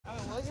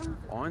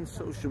on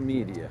social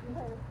media,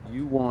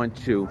 you want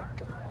to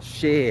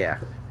share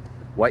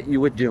what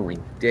you are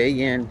doing day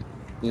in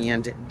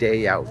and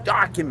day out.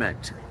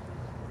 Document.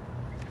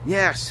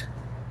 Yes,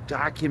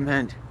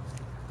 document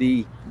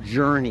the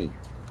journey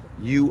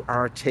you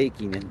are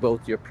taking in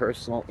both your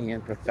personal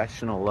and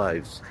professional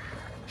lives.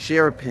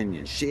 Share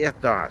opinions, share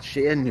thoughts,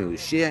 share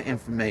news, share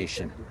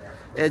information,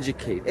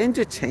 educate,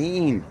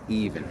 entertain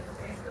even.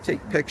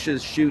 Take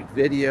pictures, shoot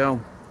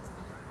video,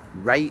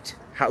 write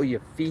how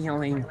you're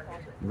feeling,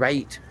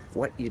 write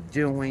what you're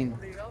doing,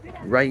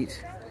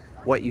 write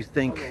what you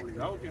think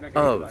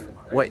of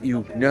what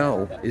you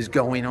know is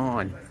going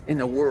on in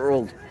the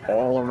world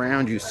all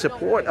around you.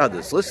 Support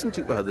others, listen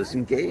to others,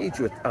 engage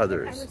with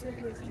others.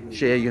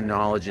 Share your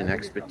knowledge and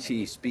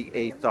expertise. Be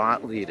a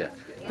thought leader.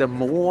 The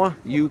more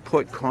you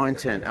put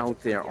content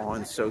out there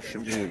on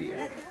social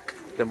media,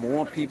 the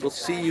more people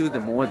see you, the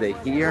more they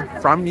hear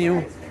from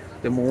you,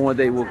 the more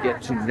they will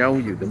get to know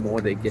you. The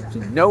more they get to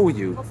know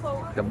you,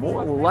 the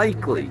more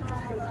likely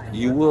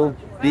you will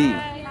be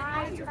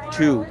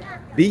to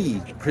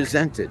be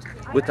presented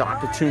with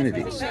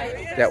opportunities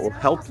that will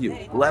help you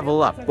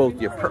level up both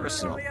your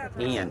personal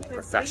and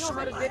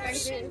professional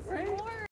lives.